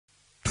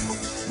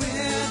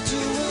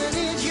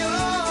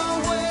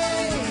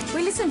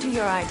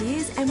your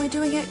ideas and we're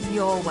doing it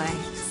your way.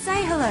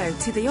 Say hello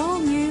to the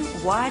all-new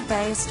Wide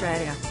Bay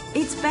Australia.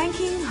 It's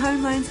banking,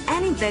 home loans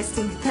and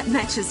investing that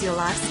matches your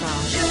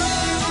lifestyle.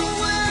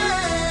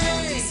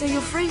 So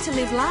you're free to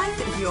live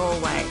life your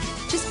way.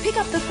 Just pick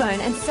up the phone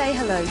and say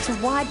hello to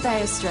Wide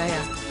Bay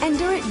Australia and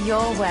do it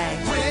your way.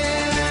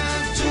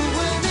 We're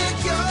doing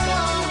it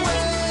your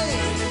way.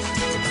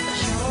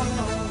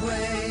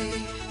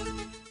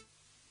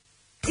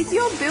 If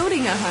you're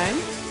building a home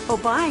or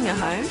buying a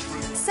home,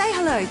 say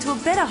hello to a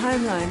better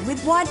home loan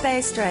with Wide Bay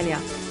Australia.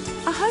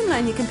 A home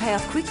loan you can pay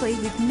off quickly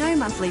with no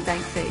monthly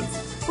bank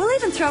fees. We'll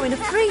even throw in a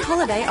free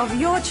holiday of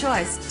your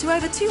choice to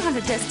over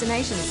 200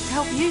 destinations to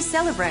help you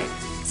celebrate.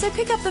 So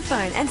pick up the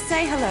phone and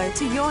say hello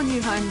to your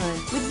new home loan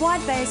with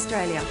Wide Bay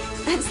Australia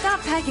and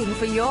start packing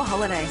for your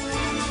holiday.